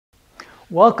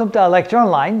Welcome to our lecture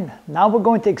online. Now we're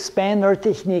going to expand our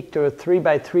technique to a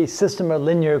 3x3 system of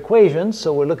linear equations.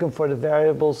 So we're looking for the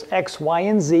variables x, y,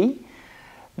 and z.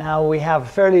 Now we have a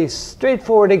fairly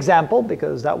straightforward example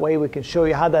because that way we can show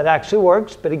you how that actually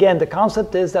works. But again, the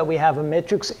concept is that we have a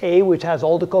matrix A which has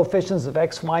all the coefficients of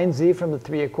x, y, and z from the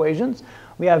three equations.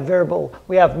 We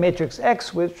have matrix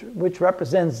X which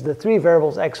represents the three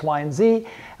variables x, y, and z.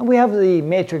 And we have the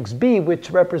matrix B which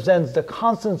represents the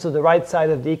constants of the right side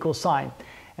of the equal sign.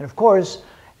 And of course,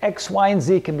 x, y, and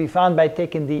z can be found by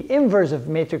taking the inverse of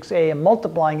matrix A and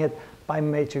multiplying it by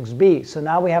matrix B. So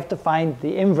now we have to find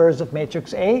the inverse of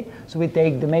matrix A. So we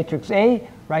take the matrix A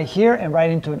right here and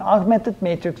write into an augmented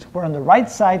matrix where on the right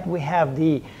side we have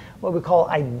the what we call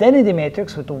identity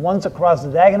matrix with the ones across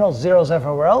the diagonal, zeros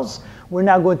everywhere else. We're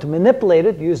now going to manipulate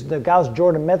it using the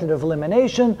Gauss-Jordan method of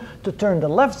elimination to turn the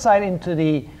left side into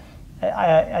the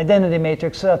identity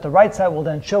matrix so that the right side will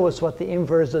then show us what the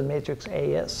inverse of matrix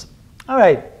A is. All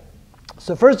right,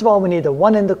 so first of all we need a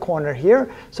 1 in the corner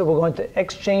here. So we're going to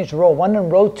exchange row 1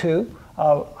 and row 2,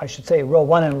 I should say row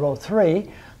 1 and row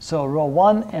 3. So row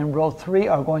 1 and row 3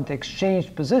 are going to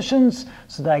exchange positions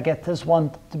so that I get this one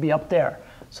to be up there.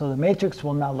 So the matrix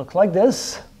will now look like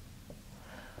this.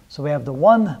 So we have the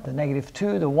 1, the negative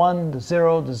 2, the 1, the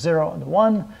 0, and the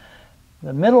 1.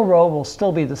 The middle row will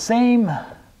still be the same.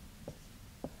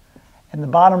 And the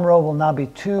bottom row will now be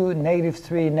 2, negative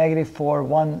 3, negative 4,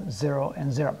 1, 0,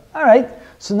 and 0. All right,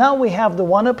 so now we have the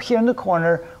 1 up here in the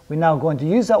corner. We're now going to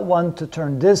use that 1 to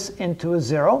turn this into a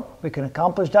 0. We can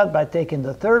accomplish that by taking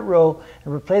the third row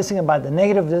and replacing it by the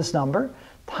negative of this number,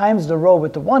 times the row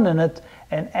with the 1 in it,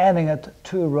 and adding it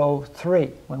to row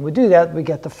 3. When we do that, we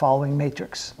get the following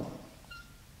matrix.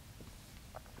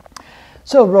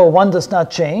 So row 1 does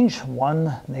not change.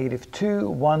 1, negative 2,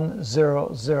 1,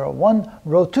 0, 0, 1.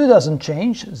 Row 2 doesn't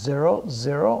change. 0,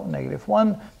 0, negative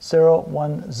 1, 0,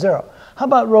 1, 0. How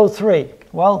about row 3?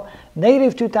 Well,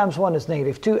 negative 2 times 1 is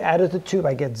negative 2. Added to 2,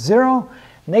 I get 0.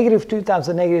 Negative 2 times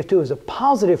a negative 2 is a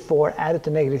positive 4. Added to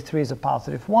negative 3 is a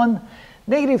positive 1.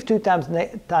 Negative 2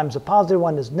 times a positive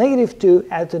 1 is negative 2.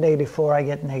 Add to negative 4, I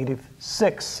get negative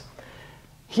 6.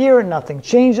 Here, nothing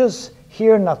changes.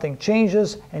 Here, nothing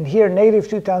changes. And here, negative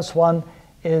 2 times 1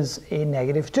 is a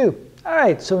negative 2. All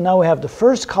right, so now we have the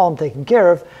first column taken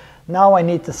care of. Now I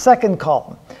need the second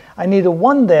column. I need a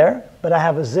 1 there, but I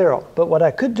have a 0. But what I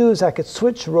could do is I could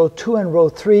switch row 2 and row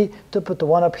 3 to put the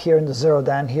 1 up here and the 0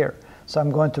 down here. So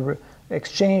I'm going to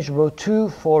exchange row 2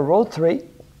 for row 3.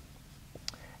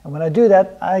 And when I do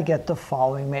that, I get the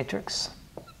following matrix.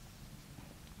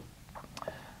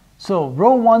 So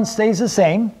row 1 stays the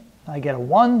same. I get a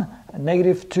 1, a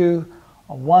negative 2,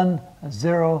 a 1, a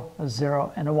 0, a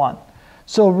 0, and a 1.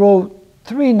 So row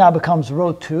 3 now becomes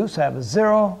row 2. So I have a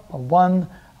 0, a 1,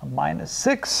 a minus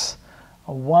 6,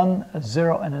 a 1, a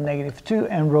 0, and a negative 2.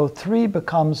 And row 2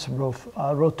 becomes row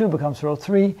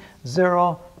 3,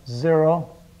 0,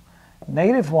 0,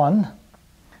 negative 1,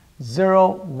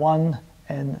 0, 1,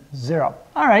 and 0.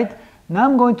 All right, now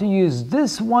I'm going to use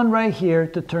this 1 right here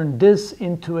to turn this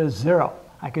into a 0.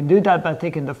 I can do that by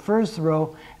taking the first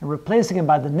row and replacing it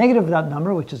by the negative of that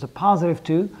number, which is a positive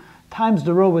 2, times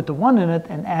the row with the 1 in it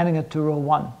and adding it to row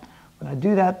 1. When I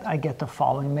do that, I get the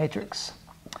following matrix.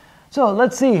 So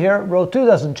let's see here, row 2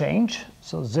 doesn't change.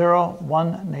 So 0,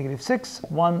 1, negative 6,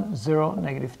 1, 0,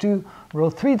 negative 2. Row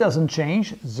 3 doesn't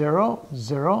change. 0,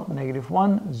 0, negative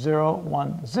 1, 0,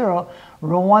 1, 0.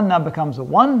 Row 1 now becomes a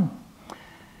 1.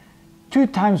 2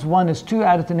 times 1 is 2,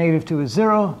 added to negative 2 is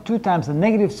 0. 2 times the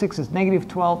negative 6 is negative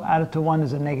 12, added to 1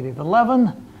 is a negative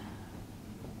 11.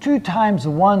 2 times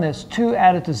 1 is 2,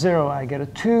 added to 0, I get a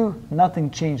 2. Nothing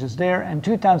changes there. And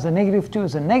 2 times the negative 2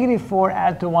 is a negative 4,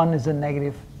 added to 1 is a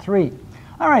negative 3.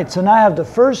 All right, so now I have the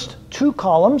first two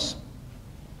columns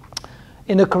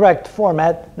in the correct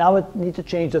format. Now I need to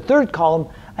change the third column.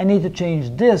 I need to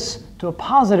change this to a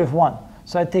positive 1.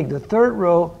 So I take the third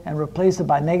row and replace it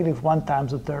by negative 1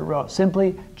 times the third row.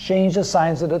 Simply change the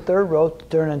signs of the third row to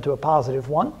turn into a positive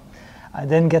 1. I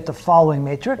then get the following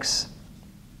matrix.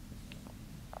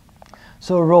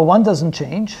 So row 1 doesn't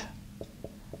change.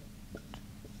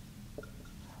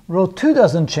 Row 2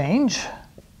 doesn't change.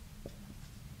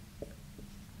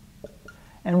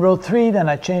 And row 3, then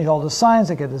I change all the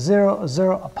signs. I get a 0,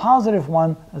 a positive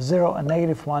 1, a 0, a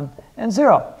negative 1, and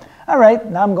 0. All right,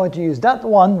 now I'm going to use that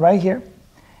 1 right here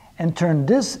and turn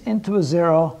this into a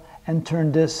 0 and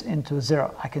turn this into a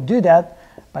 0. I can do that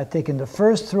by taking the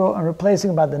first row and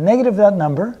replacing it by the negative of that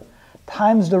number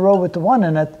times the row with the 1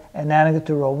 in it and adding it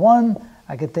to row 1.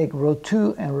 I can take row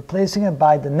 2 and replacing it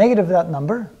by the negative of that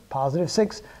number, positive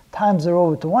 6, times the row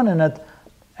with the 1 in it,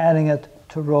 adding it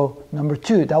to row number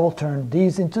 2. That will turn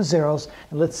these into zeros,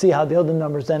 and let's see how the other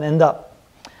numbers then end up.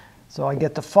 So I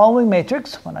get the following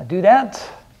matrix when I do that.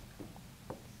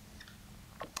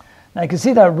 Now you can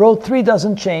see that row 3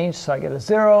 doesn't change, so I get a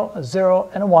 0,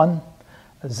 and a 1,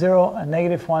 a 0, a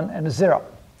negative 1, and a 0.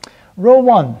 Row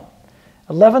 1,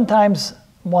 11 times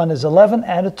 1 is 11,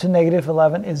 added to negative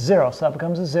 11 is 0, so that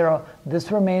becomes a 0.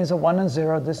 This remains a 1 and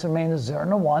 0, this remains a 0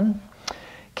 and a 1.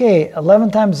 Okay,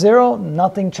 11 times 0,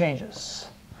 nothing changes.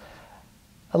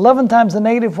 11 times the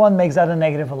negative 1 makes that a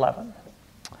negative 11.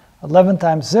 11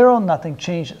 times 0, nothing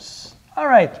changes. All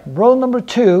right, row number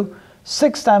 2,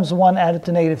 6 times 1 added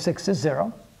to negative 6 is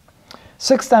 0.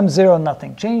 6 times 0,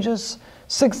 nothing changes.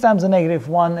 6 times the negative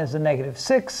 1 is a negative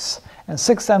 6. And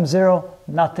 6 times 0,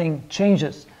 nothing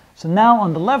changes. So now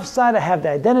on the left side I have the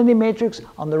identity matrix.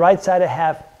 On the right side I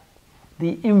have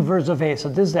the inverse of A. So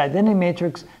this is the identity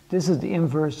matrix. This is the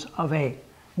inverse of A.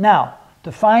 Now,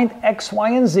 to find x, y,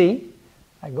 and z,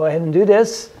 I go ahead and do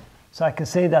this. So I can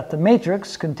say that the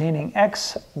matrix containing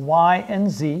x, y, and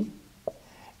z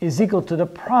is equal to the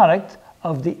product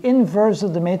of the inverse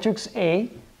of the matrix A,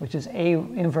 which is A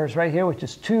inverse right here, which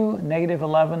is 2, negative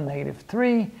 11, negative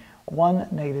 3, 1,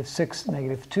 negative 6,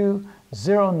 negative 2,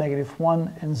 0, negative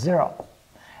 1, and 0.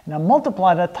 And I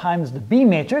multiply that times the B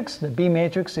matrix. The B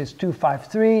matrix is 2, 5,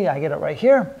 3. I get it right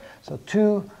here. So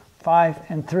 2, 5,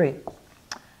 and 3.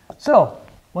 So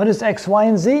what is x, y,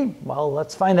 and z? Well,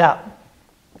 let's find out.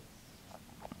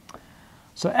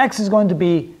 So x is going to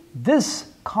be this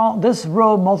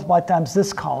row multiplied times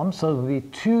this column. So it will be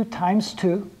 2 times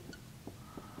 2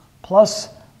 plus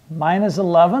minus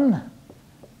 11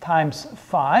 times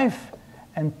 5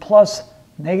 and plus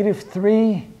negative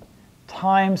 3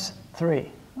 times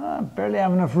 3. Barely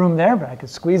have enough room there, but I could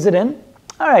squeeze it in.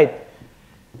 All right.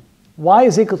 Y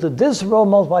is equal to this row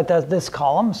multiplied times this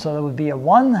column. So that would be a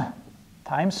 1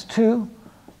 times 2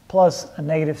 plus a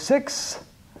negative 6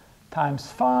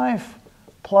 times 5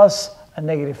 plus a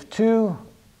negative 2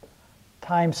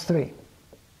 times 3.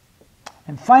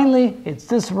 And finally, it's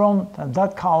this row times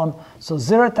that column. So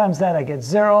 0 times that, I get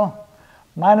 0,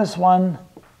 minus 1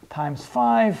 times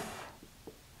 5,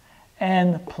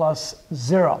 and plus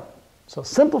 0. So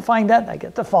simplifying that, I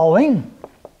get the following.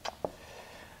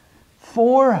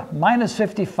 4 minus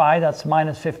 55, that's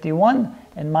minus 51,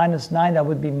 and minus 9, that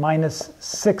would be minus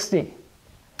 60.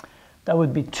 That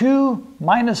would be 2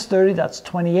 minus 30, that's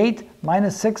 28,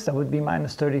 minus 6, that would be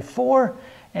minus 34,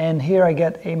 and here I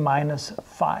get a minus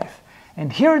 5.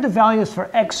 And here are the values for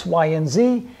x, y, and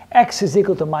z. X is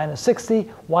equal to minus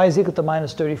 60, y is equal to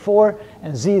minus 34,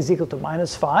 and z is equal to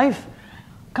minus 5.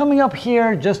 Coming up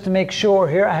here, just to make sure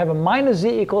here, I have a minus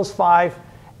z equals 5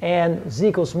 and z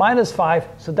equals minus 5,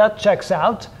 so that checks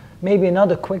out. Maybe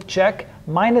another quick check.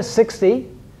 Minus 60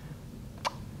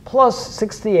 plus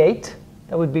 68,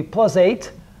 that would be plus 8,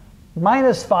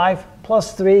 minus 5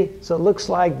 plus 3, so it looks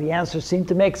like the answers seem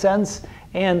to make sense,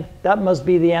 and that must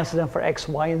be the answer then for x,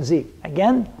 y, and z.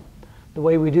 Again, the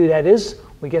way we do that is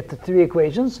we get the 3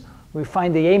 equations. We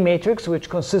find the A matrix, which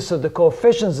consists of the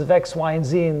coefficients of x, y, and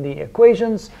z in the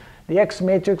equations. The X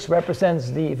matrix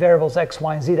represents the variables x,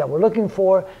 y, and z that we're looking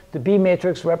for. The B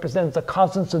matrix represents the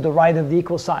constants to the right of the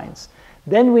equal signs.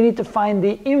 Then we need to find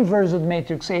the inverse of the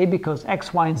matrix A, because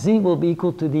x, y, and z will be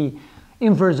equal to the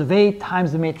inverse of A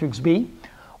times the matrix B.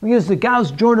 We use the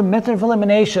Gauss-Jordan method of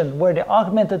elimination, where the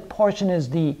augmented portion is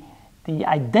the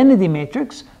identity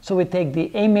matrix. So we take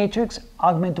the A matrix,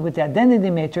 augment it with the identity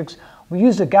matrix. We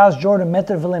use the Gauss-Jordan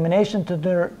method of elimination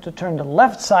to turn the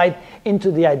left side into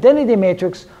the identity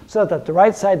matrix, so that the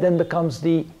right side then becomes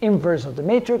the inverse of the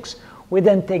matrix. We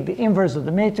then take the inverse of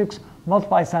the matrix,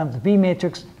 multiply times the B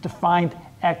matrix to find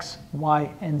x, y,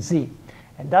 and z.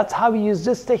 And that's how we use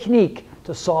this technique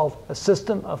to solve a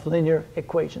system of linear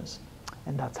equations.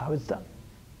 And that's how it's done.